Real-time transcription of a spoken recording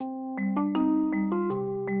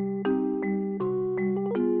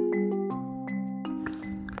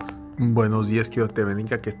Buenos días, quiero te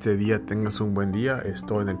bendiga, que este día tengas un buen día.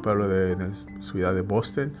 Estoy en el pueblo de la ciudad de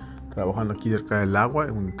Boston, trabajando aquí cerca del agua.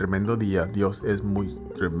 Un tremendo día. Dios es muy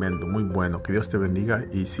tremendo, muy bueno. Que Dios te bendiga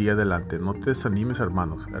y sigue adelante. No te desanimes,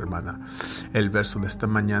 hermanos, hermana. El verso de esta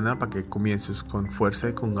mañana, para que comiences con fuerza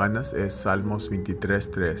y con ganas, es Salmos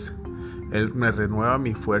 23:3. Él me renueva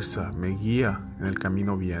mi fuerza, me guía en el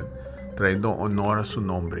camino bien, trayendo honor a su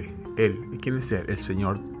nombre. Él, ¿y quién es Él? El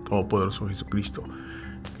Señor Todopoderoso Jesucristo.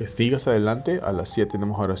 Que sigas adelante. A las 7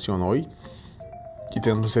 tenemos oración hoy y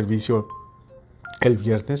tenemos un servicio el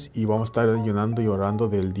viernes, y vamos a estar ayunando y orando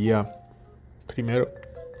del día primero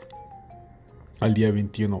al día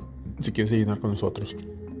 21. Si quieres ayunar con nosotros,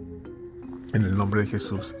 en el nombre de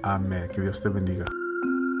Jesús, amén. Que Dios te bendiga.